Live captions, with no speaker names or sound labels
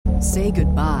Say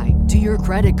goodbye to your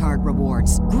credit card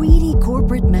rewards. Greedy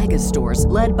corporate mega stores,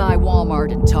 led by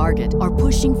Walmart and Target, are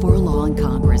pushing for a law in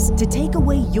Congress to take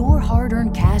away your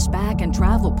hard-earned cash back and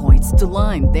travel points to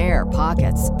line their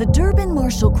pockets. The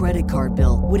Durbin-Marshall credit card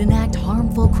bill would enact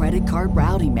harmful credit card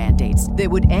routing mandates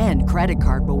that would end credit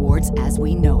card rewards as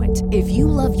we know it. If you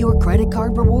love your credit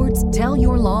card rewards, tell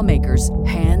your lawmakers,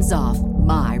 hands off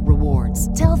my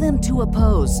rewards. Tell them to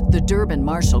oppose the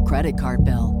Durbin-Marshall credit card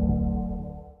bill.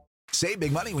 Save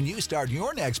big money when you start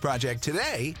your next project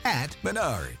today at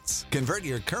Menards. Convert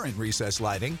your current recessed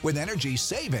lighting with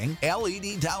energy-saving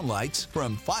LED downlights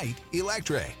from Fight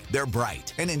Electric. They're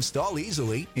bright and install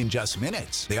easily in just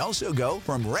minutes. They also go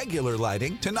from regular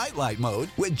lighting to nightlight mode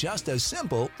with just a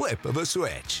simple flip of a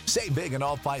switch. Save big on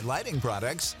all Fight lighting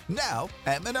products now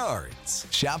at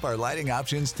Menards. Shop our lighting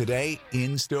options today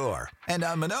in-store and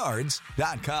on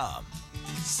Menards.com.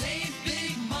 Save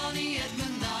big money at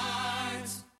Menards.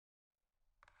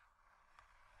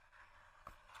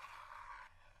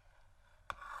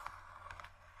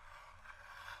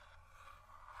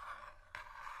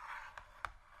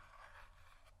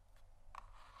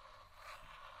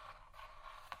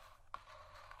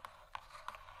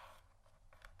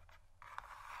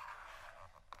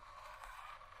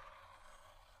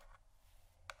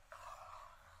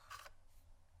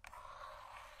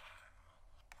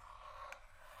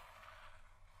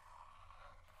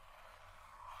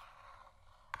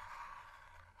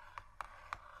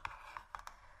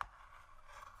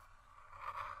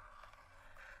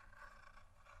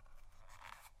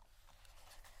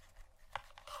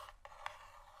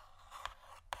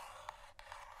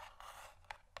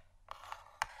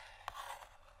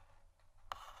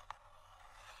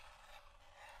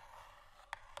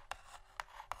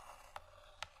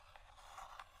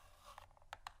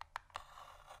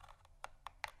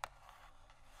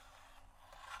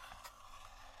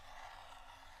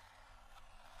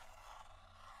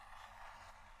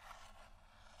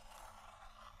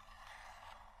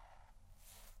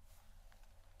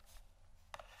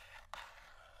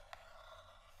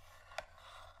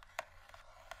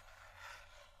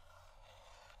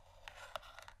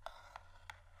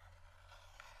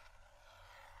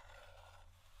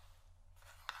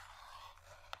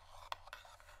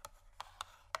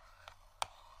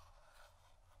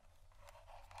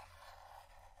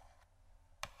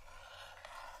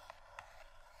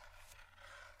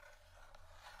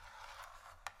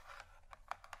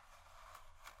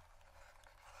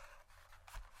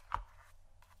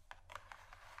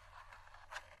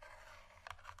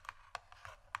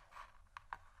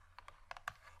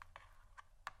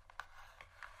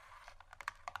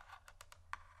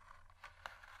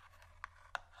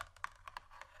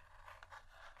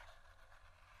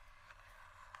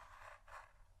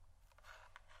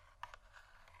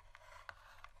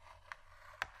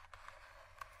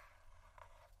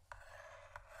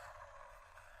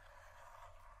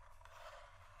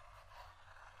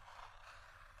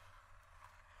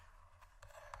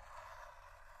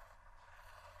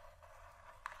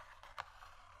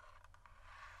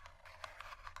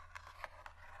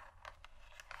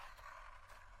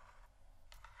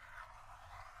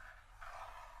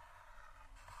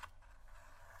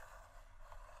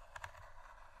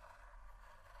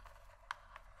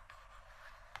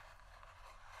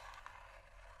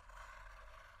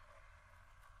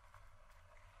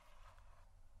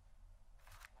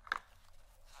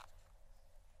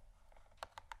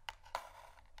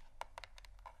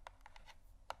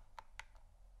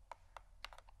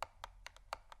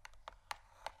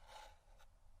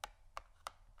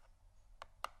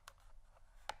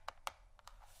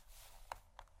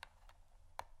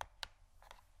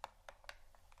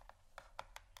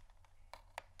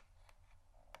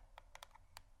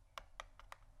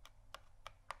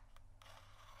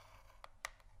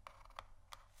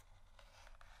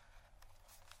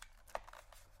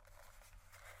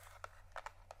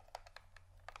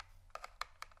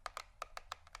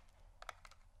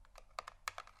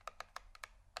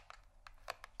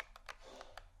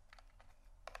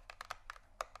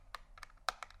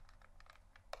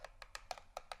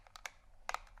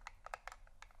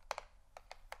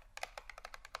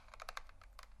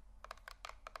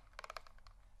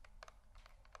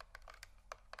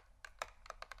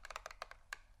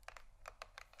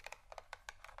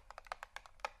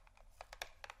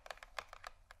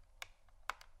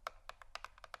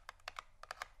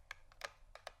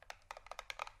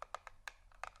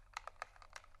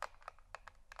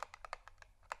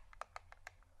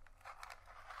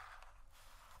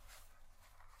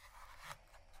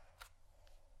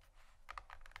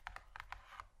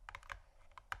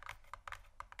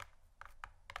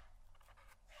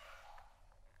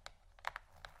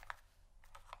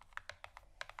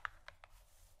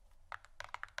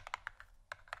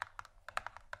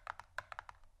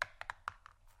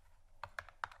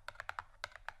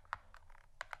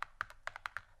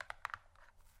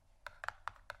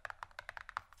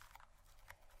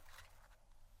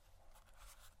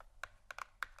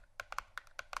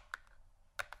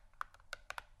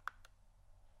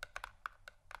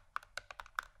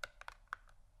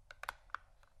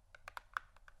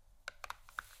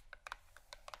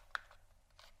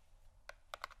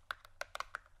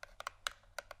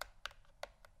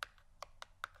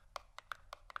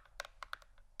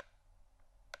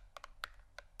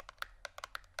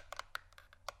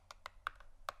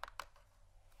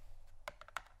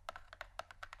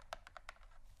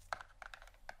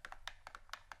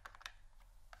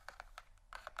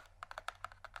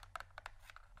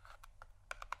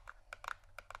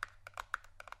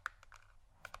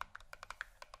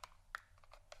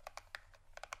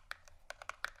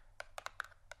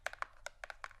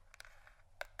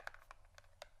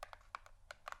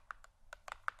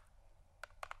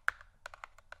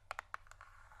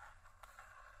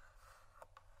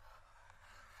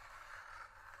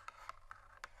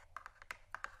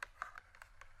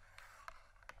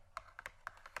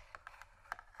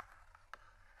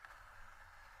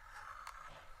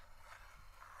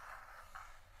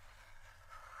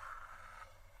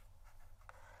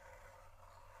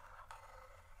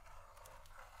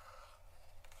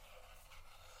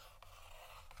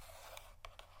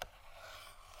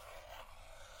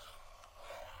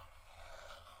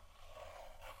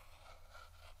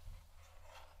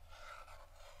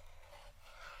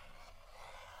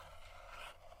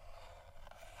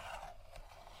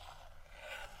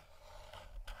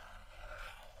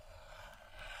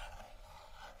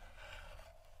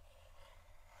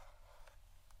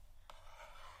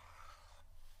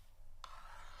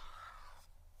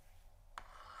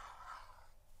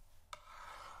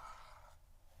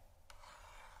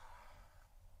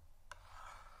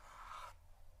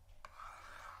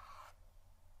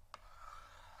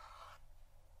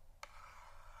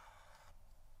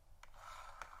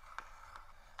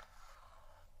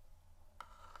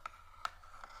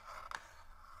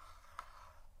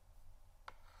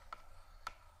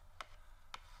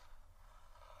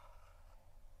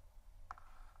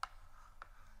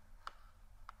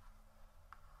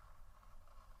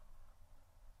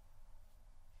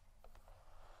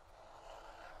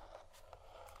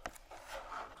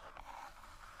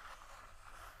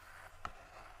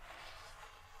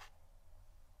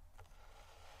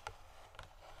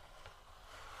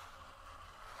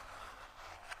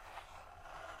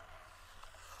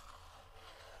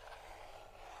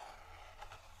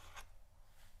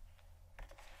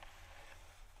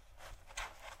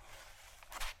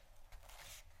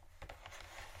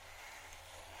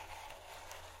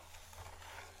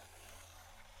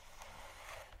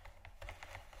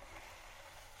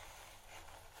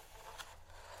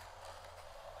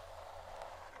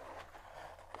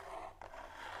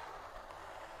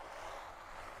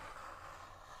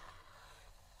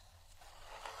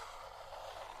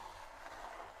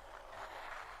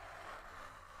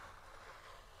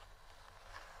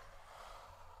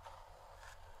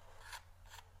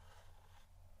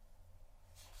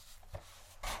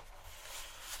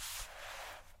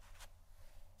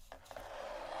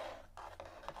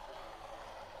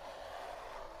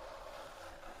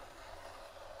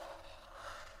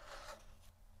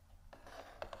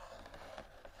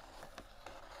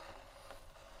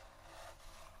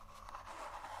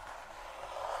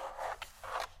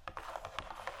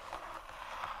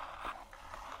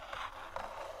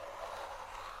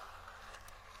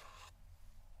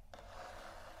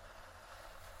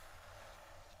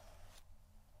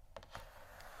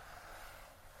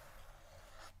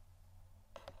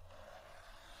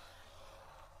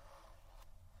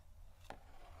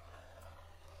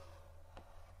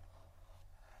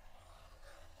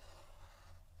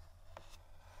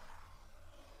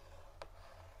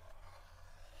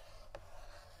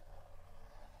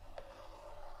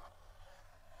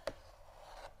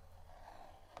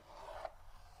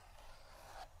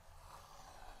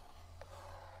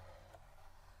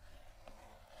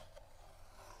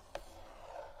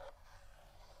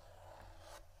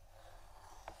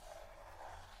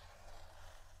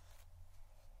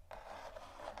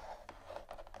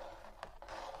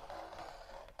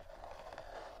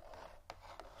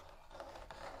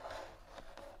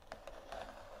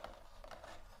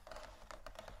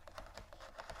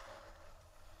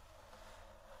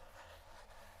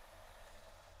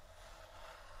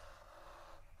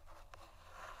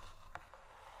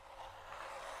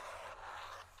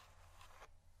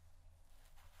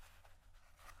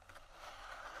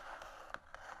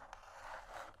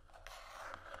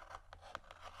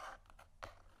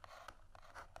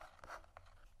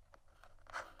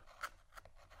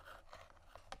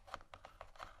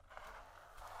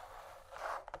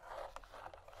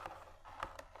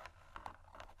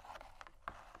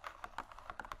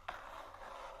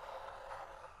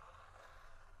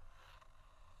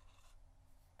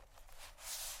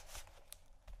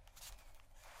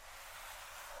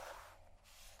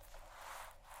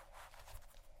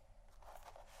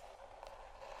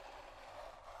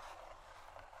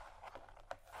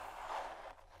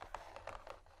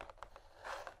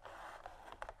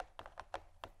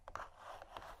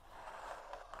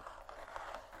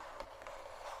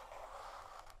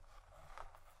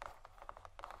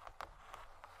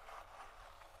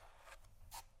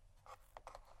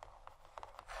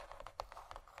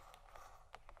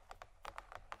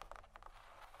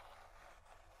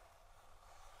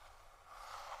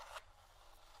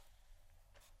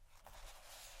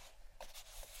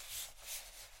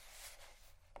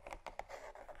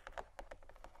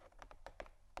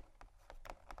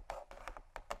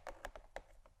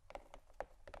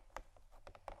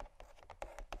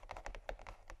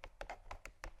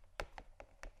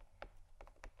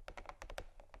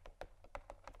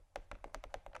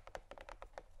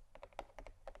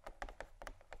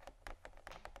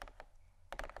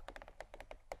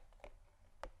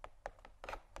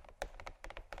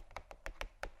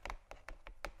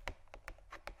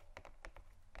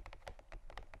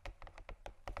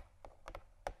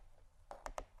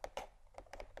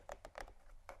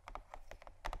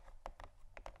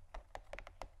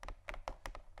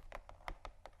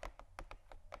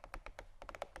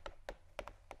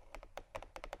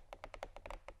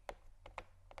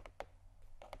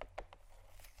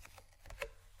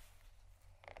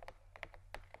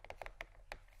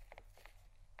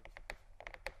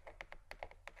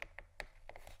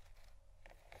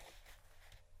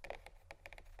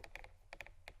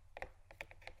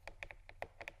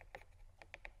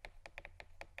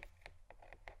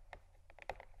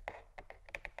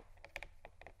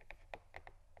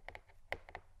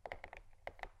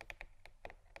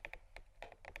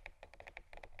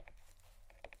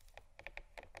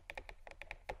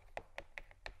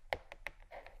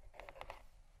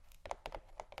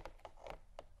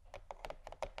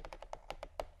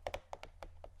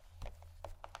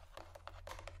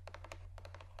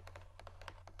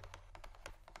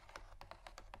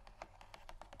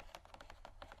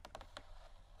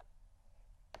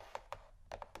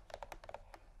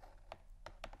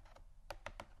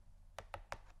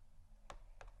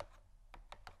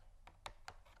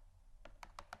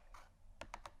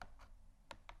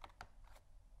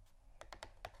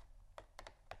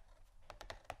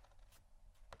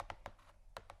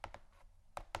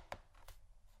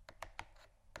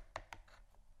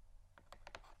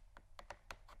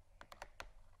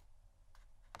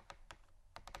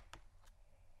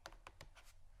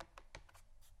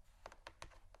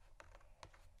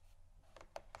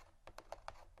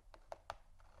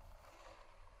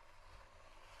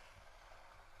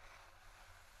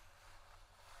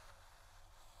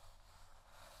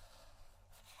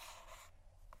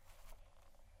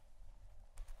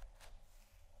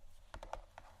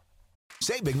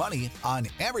 Save big money on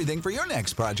everything for your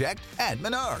next project at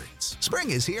Menards. Spring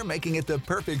is here, making it the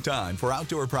perfect time for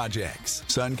outdoor projects.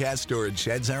 Suncast storage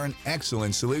sheds are an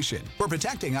excellent solution for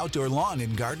protecting outdoor lawn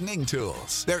and gardening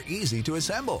tools. They're easy to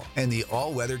assemble, and the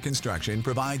all-weather construction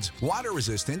provides water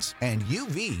resistance and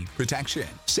UV protection.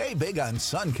 Save big on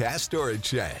Suncast storage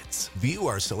sheds. View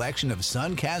our selection of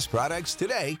Suncast products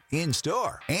today in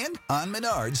store and on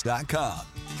Menards.com.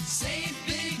 Save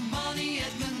big money at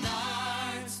Menards.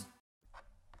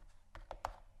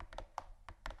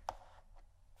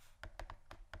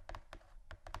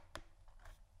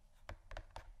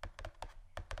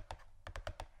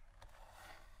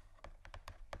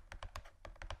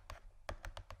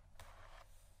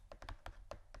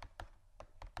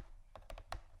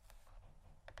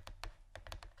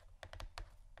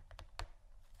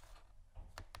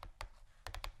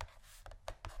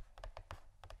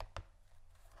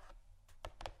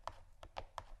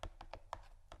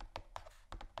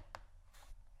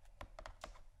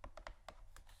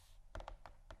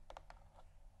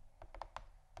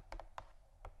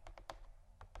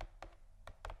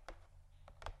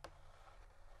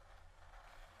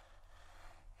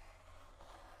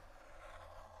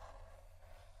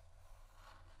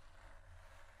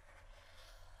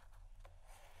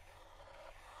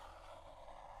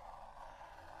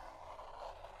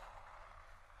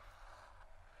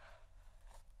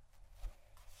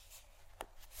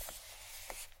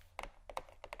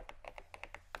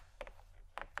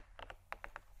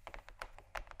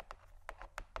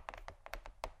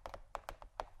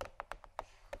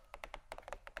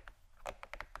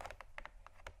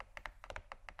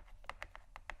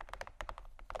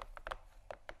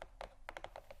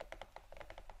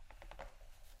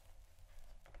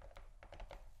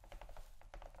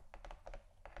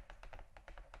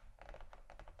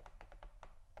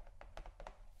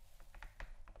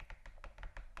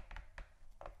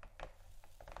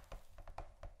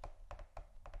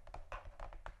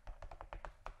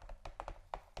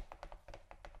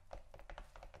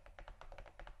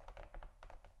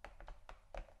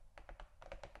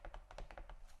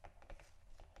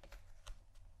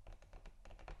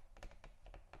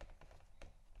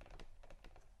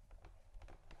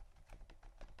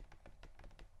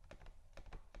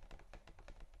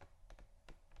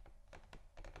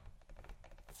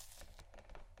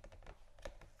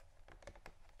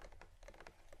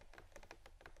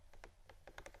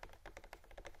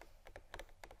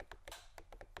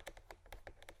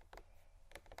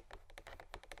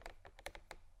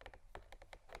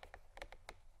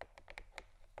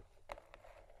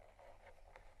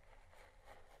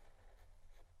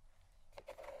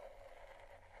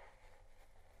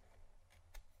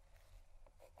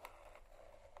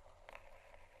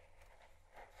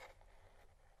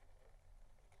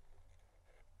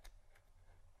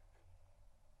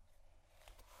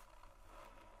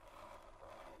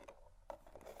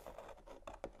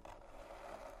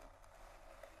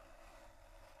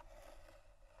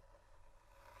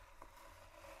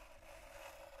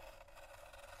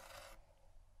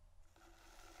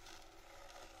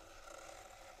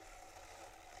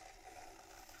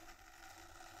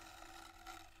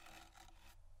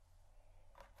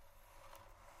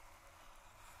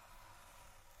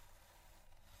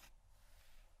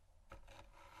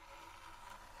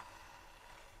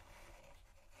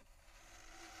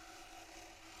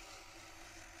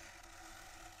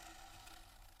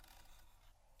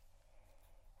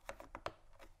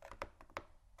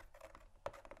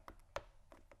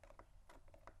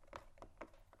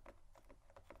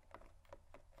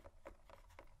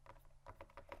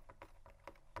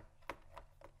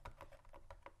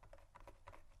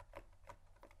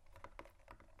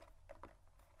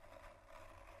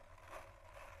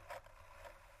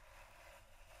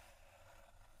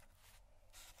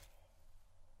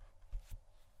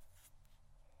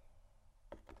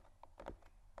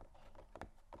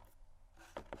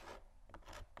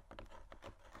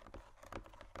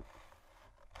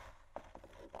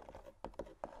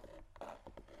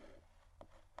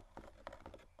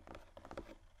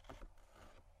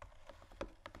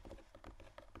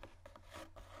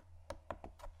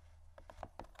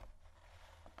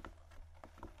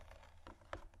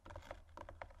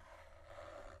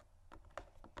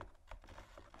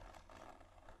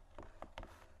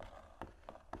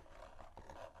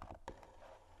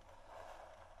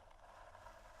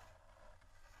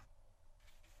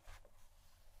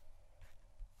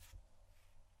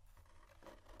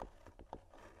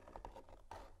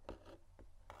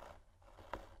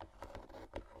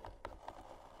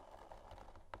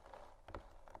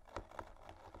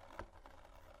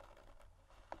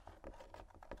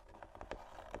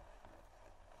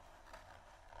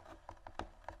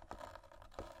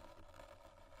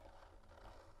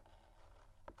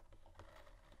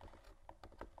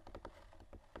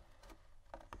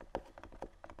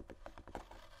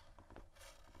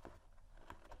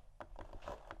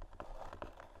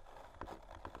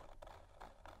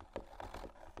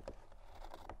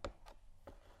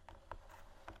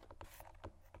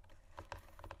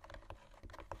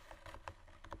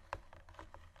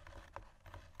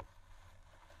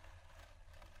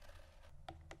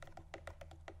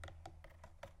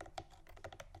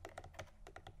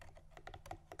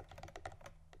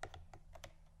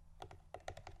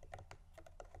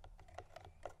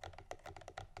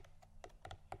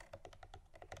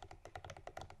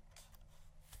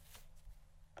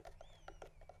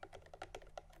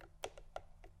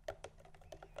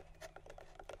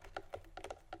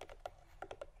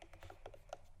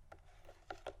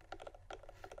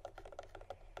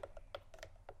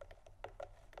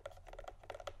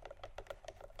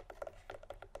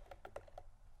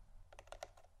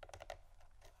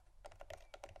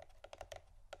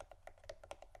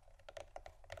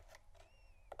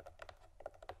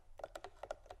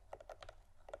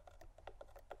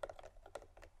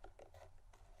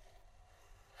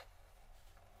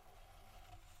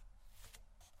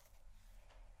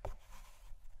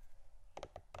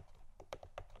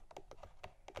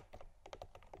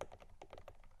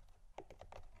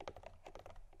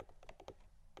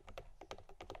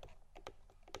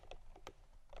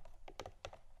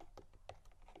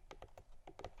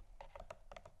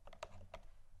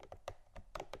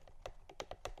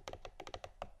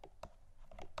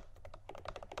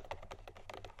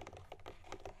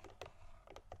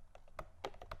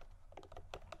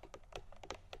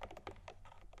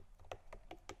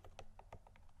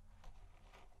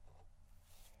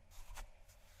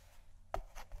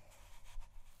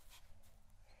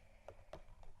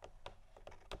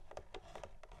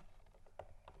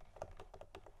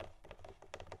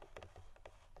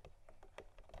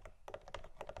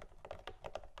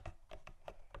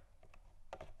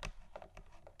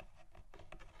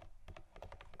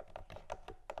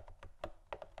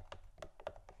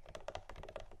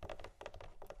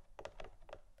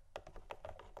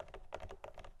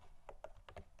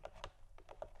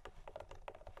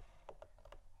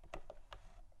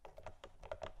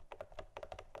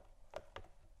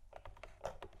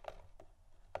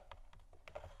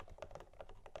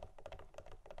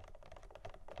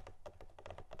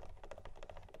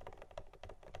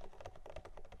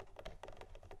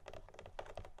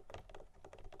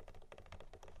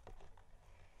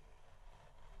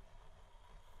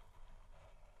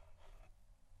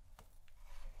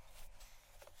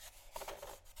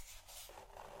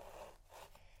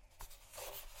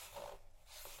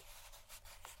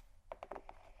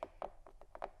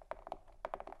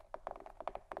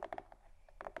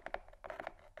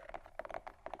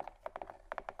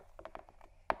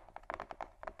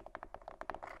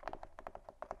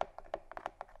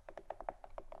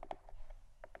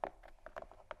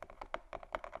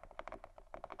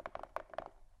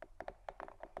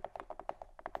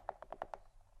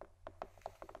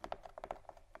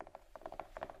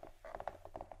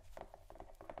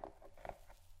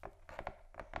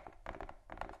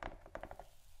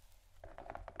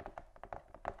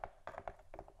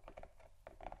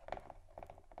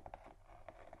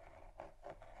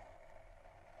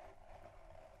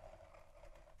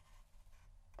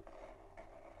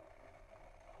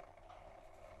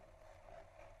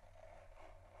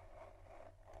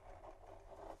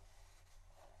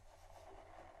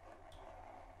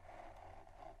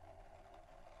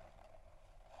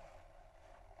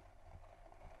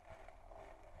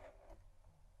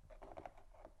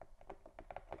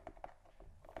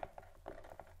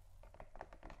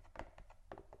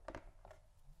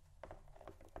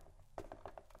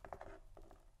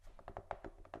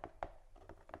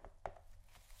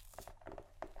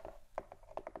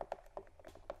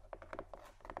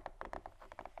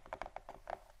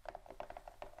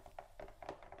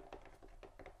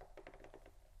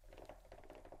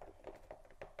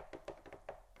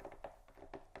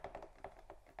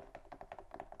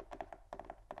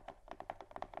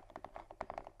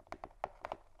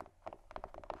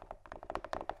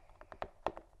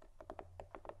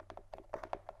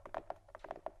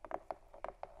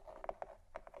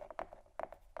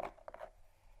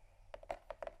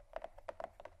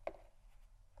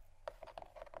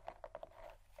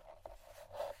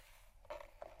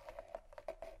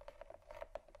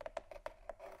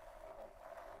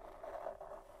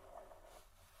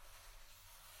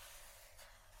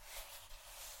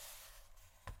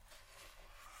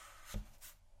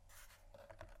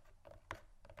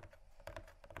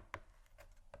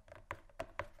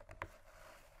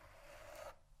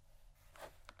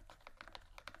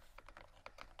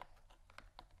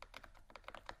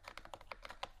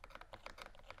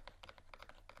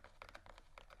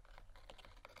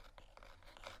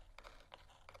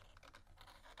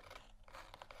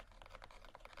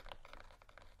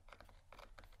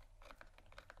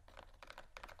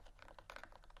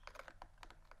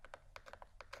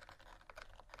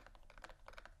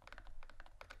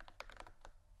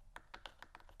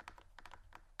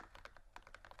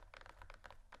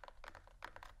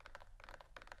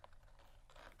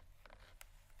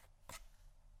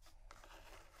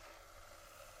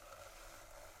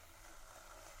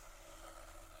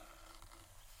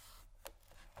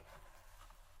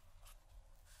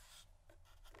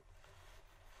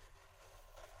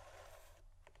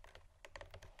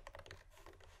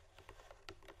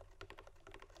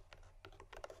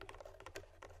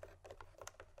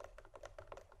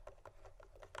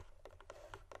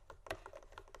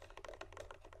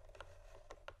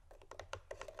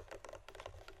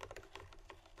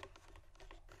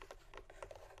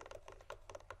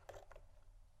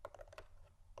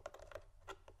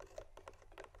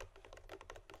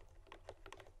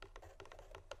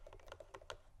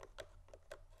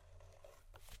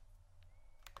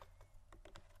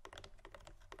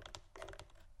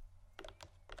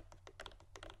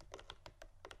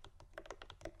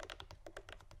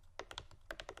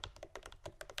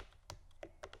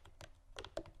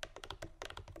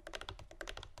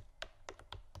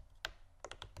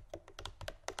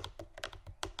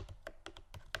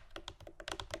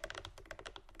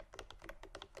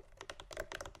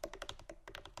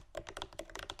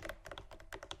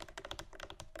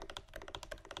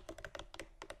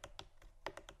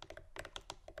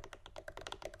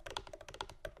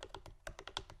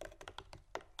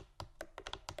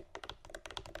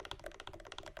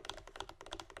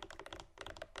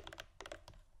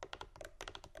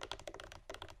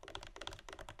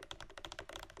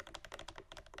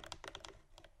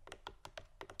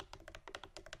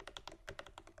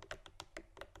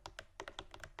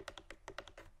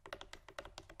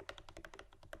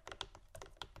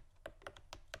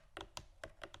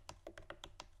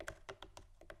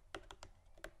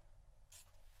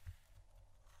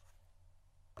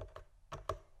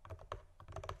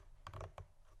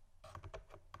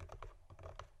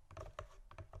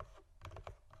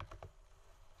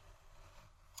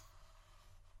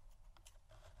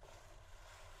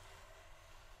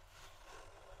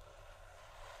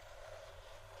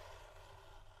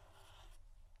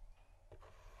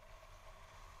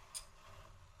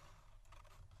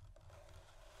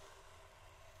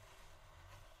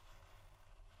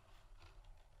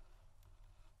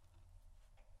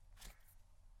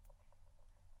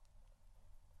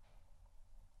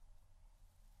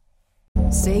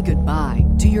 Say goodbye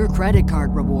to your credit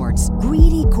card rewards.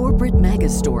 Greedy corporate mega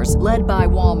stores, led by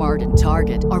Walmart and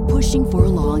Target, are pushing for a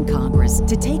law in Congress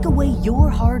to take away your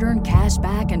hard-earned cash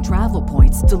back and travel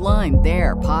points to line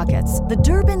their pockets. The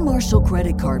Durbin-Marshall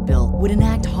credit card bill would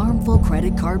enact harmful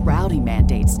credit card routing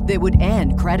mandates that would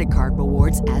end credit card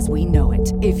rewards as we know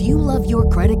it. If you love your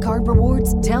credit card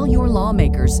rewards, tell your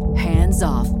lawmakers, hands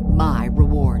off my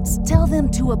rewards. Tell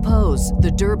them to oppose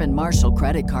the Durbin-Marshall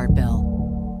credit card bill.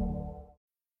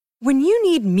 When you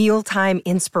need mealtime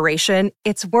inspiration,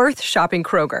 it's worth shopping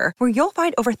Kroger, where you'll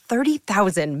find over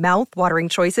 30,000 mouth-watering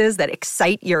choices that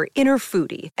excite your inner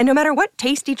foodie. And no matter what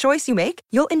tasty choice you make,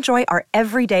 you'll enjoy our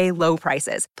everyday low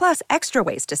prices, plus extra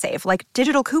ways to save, like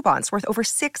digital coupons worth over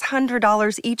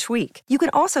 $600 each week. You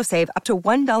can also save up to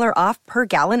 $1 off per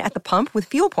gallon at the pump with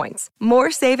fuel points.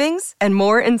 More savings and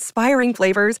more inspiring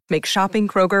flavors make shopping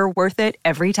Kroger worth it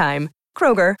every time.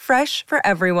 Kroger, fresh for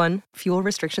everyone. Fuel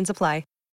restrictions apply.